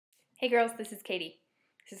Hey girls, this is Katie.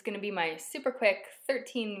 This is going to be my super quick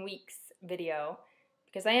 13 weeks video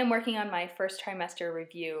because I am working on my first trimester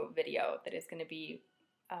review video that is going to be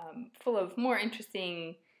full of more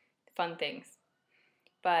interesting, fun things.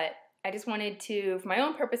 But I just wanted to, for my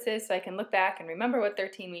own purposes, so I can look back and remember what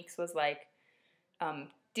 13 weeks was like,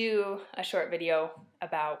 do a short video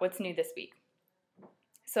about what's new this week.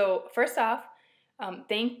 So first off,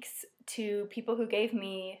 thanks to people who gave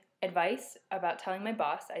me advice about telling my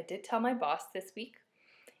boss. I did tell my boss this week,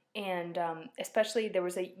 and especially there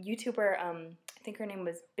was a YouTuber, I think her name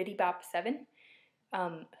was BiddyBop7,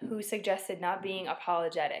 who suggested not being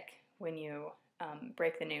apologetic when you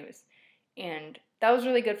break the news. And that was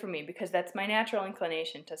really good for me because that's my natural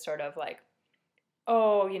inclination to sort of like,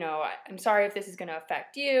 oh, you know, I'm sorry if this is going to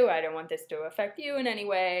affect you. I don't want this to affect you in any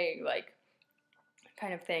way, like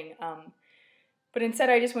kind of thing. But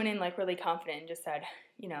instead I just went in like really confident and just said,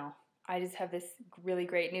 you know, I just have this really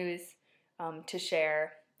great news to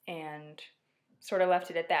share, and sort of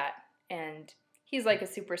left it at that. And he's like a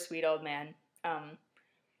super sweet old man. I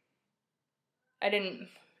didn't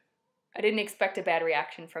expect a bad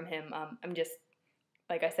reaction from him. I'm just,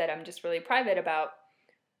 like I said, I'm just really private about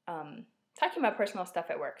talking about personal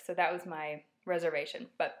stuff at work. So that was my reservation,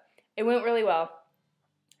 but it went really well.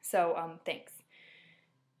 So thanks.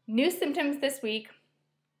 New symptoms this week.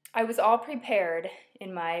 I was all prepared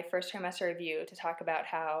in my first trimester review to talk about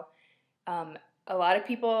how a lot of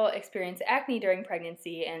people experience acne during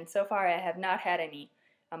pregnancy, and so far I have not had any.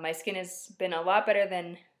 My skin has been a lot better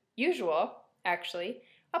than usual, actually,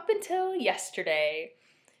 up until yesterday.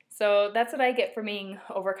 So that's what I get for being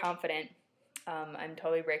overconfident. I'm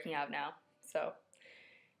totally breaking out now. So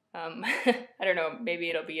I don't know, maybe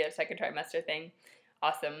it'll be a second trimester thing.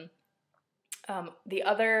 Awesome. The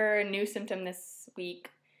other new symptom this week,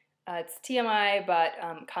 it's TMI, but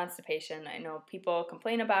constipation. I know people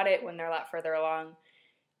complain about it when they're a lot further along.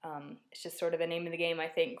 It's just sort of the name of the game, I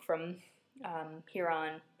think, from here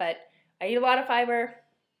on. But I eat a lot of fiber.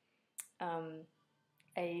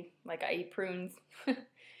 I eat prunes.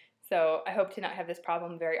 So I hope to not have this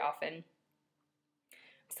problem very often.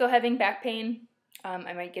 Still having back pain.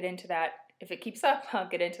 I might get into that. If it keeps up, I'll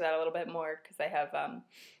get into that a little bit more because I have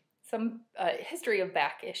some history of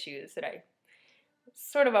back issues that I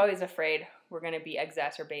sort of always afraid were going to be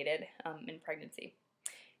exacerbated in pregnancy.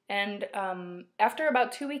 And after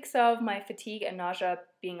about 2 weeks of my fatigue and nausea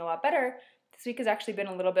being a lot better, this week has actually been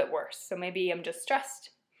a little bit worse. So maybe I'm just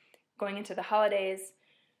stressed going into the holidays,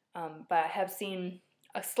 but I have seen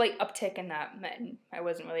a slight uptick in that, and I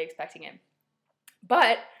wasn't really expecting it.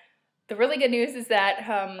 But the really good news is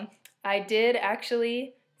that I did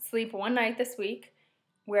actually sleep one night this week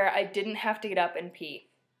where I didn't have to get up and pee.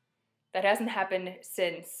 That hasn't happened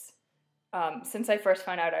since I first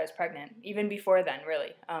found out I was pregnant. Even before then,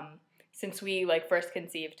 really. Since we first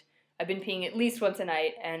conceived, I've been peeing at least once a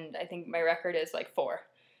night, and I think my record is 4.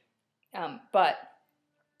 But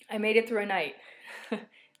I made it through a night.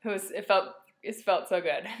 It felt so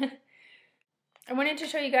good. I wanted to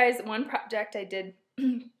show you guys one project I did.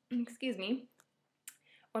 Excuse me.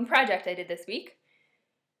 One project I did this week.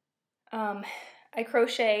 I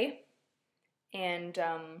crochet, and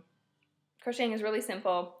crocheting is really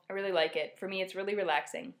simple. I really like it. For me, it's really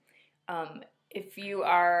relaxing. If you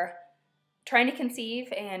are trying to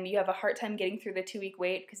conceive and you have a hard time getting through the 2-week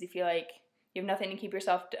wait because you feel like you have nothing to keep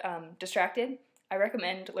yourself distracted, I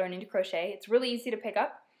recommend learning to crochet. It's really easy to pick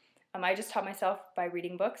up. I just taught myself by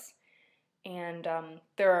reading books, and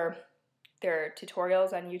there are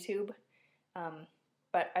tutorials on YouTube,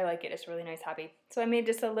 but I like it. It's a really nice hobby. So I made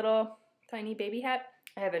just a little tiny baby hat.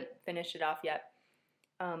 I haven't finished it off yet.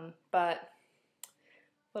 But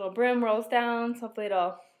little brim rolls down, so hopefully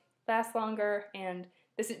it'll last longer, and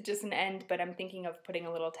this is just an end, but I'm thinking of putting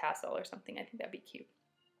a little tassel or something. I think that'd be cute.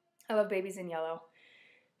 I love babies in yellow.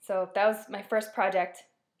 So that was my first project.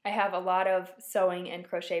 I have a lot of sewing and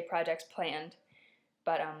crochet projects planned,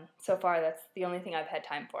 but so far that's the only thing I've had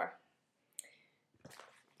time for.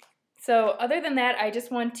 So other than that, I just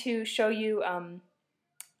want to show you, I'm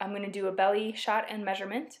going to do a belly shot and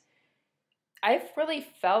measurement. I've really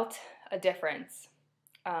felt a difference,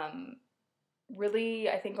 really,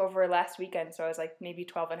 I think over last weekend, so I was maybe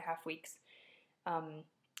 12 and a half weeks.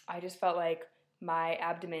 I just felt like my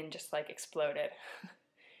abdomen just exploded.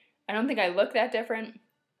 I don't think I look that different,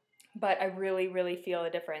 but I really, really feel a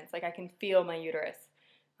difference. I can feel my uterus,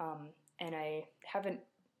 and I haven't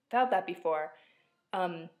felt that before.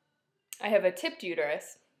 I have a tipped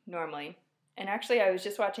uterus normally, and actually I was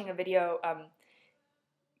just watching a video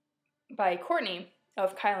by Courtney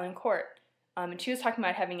of Kyle and Court, and she was talking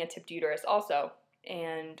about having a tipped uterus also,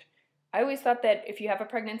 and I always thought that if you have a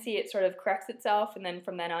pregnancy, it sort of corrects itself, and then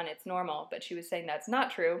from then on it's normal. But she was saying that's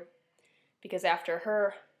not true, because after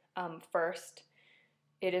her first,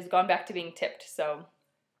 it has gone back to being tipped. So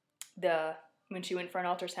when she went for an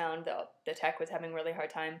ultrasound, the tech was having a really hard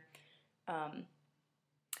time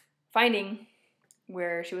finding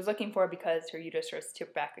where she was looking for, because her uterus was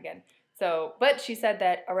tipped back again. So, but she said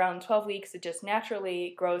that around 12 weeks, it just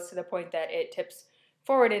naturally grows to the point that it tips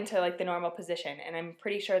forward into like the normal position. And I'm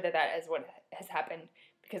pretty sure that that is what has happened,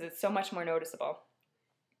 because it's so much more noticeable.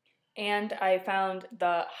 And I found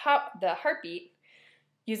the heartbeat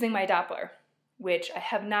using my Doppler, which I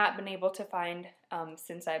have not been able to find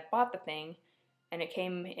since I bought the thing, and it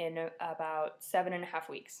came in about 7.5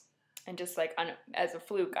 weeks. And just like as a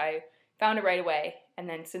fluke, I found it right away, and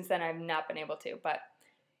then since then I've not been able to. But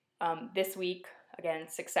this week, again,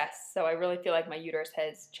 success. So I really feel like my uterus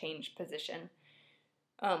has changed position.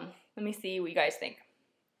 Let me see what you guys think.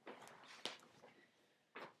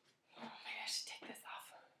 Oh, maybe I should take this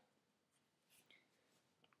off.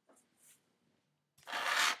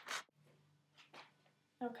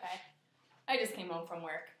 Okay, I just came home from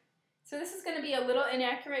work. So this is going to be a little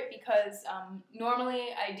inaccurate because normally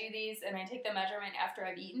I do these and I take the measurement after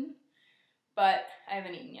I've eaten, but I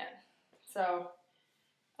haven't eaten yet. So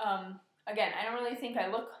again, I don't really think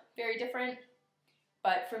I look very different,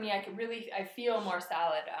 but for me, I feel more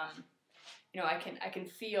solid. You know, I can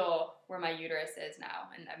feel where my uterus is now,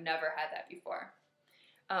 and I've never had that before.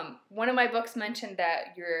 One of my books mentioned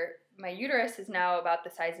that my uterus is now about the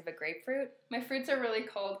size of a grapefruit. My fruits are really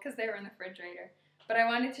cold because they were in the refrigerator. But I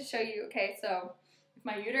wanted to show you, okay, so if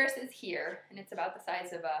my uterus is here, and it's about the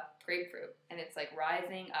size of a grapefruit, and it's like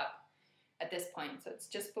rising up at this point, so it's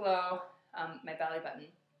just below my belly button.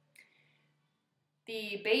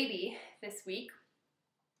 The baby this week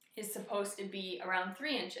is supposed to be around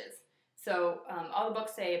 3 inches. So all the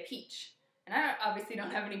books say a peach. And I obviously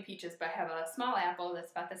don't have any peaches, but I have a small apple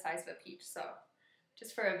that's about the size of a peach. So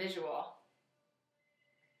just for a visual,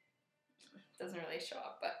 it doesn't really show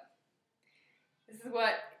up, but this is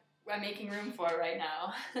what I'm making room for right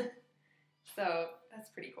now. So that's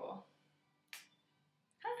pretty cool.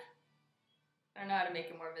 Huh. I don't know how to make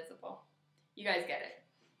it more visible. You guys get it.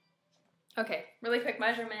 Okay, really quick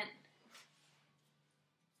measurement.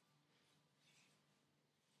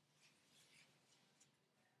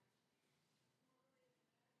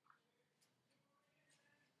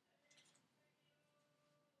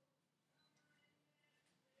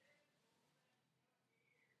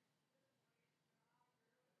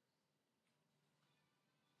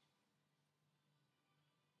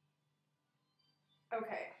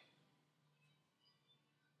 Okay.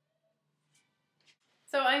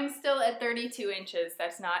 So I'm still at 32 inches.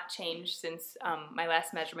 That's not changed since my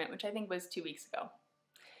last measurement, which I think was 2 weeks ago.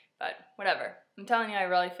 But whatever. I'm telling you, I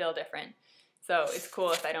really feel different. So it's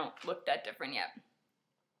cool if I don't look that different yet.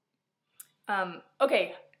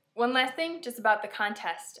 Okay, one last thing just about the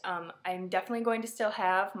contest. I'm definitely going to still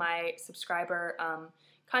have my subscriber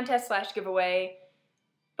contest / giveaway,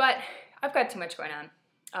 but I've got too much going on.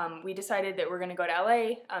 We decided that we're going to go to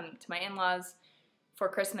LA to my in-laws for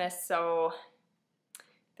Christmas, so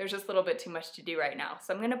there's just a little bit too much to do right now.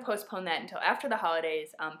 So I'm going to postpone that until after the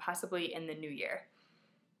holidays, possibly in the new year.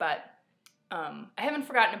 But I haven't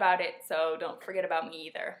forgotten about it, so don't forget about me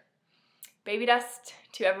either. Baby dust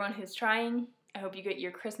to everyone who's trying. I hope you get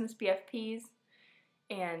your Christmas BFPs.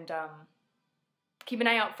 And keep an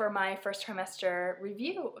eye out for my first trimester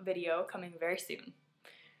review video coming very soon.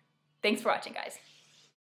 Thanks for watching, guys.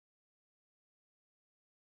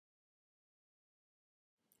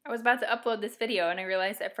 I was about to upload this video and I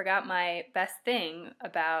realized I forgot my best thing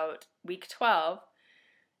about week 12.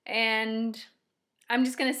 And I'm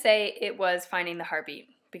just going to say it was finding the heartbeat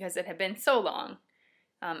because it had been so long.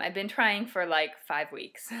 I've been trying for like 5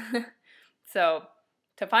 weeks. So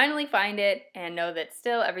to finally find it and know that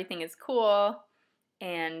still everything is cool,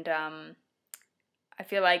 and I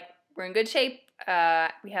feel like we're in good shape.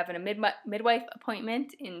 We have a midwife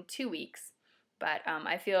appointment in 2 weeks, but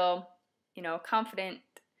I feel, confident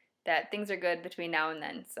that things are good between now and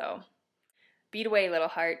then. So beat away, little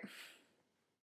heart.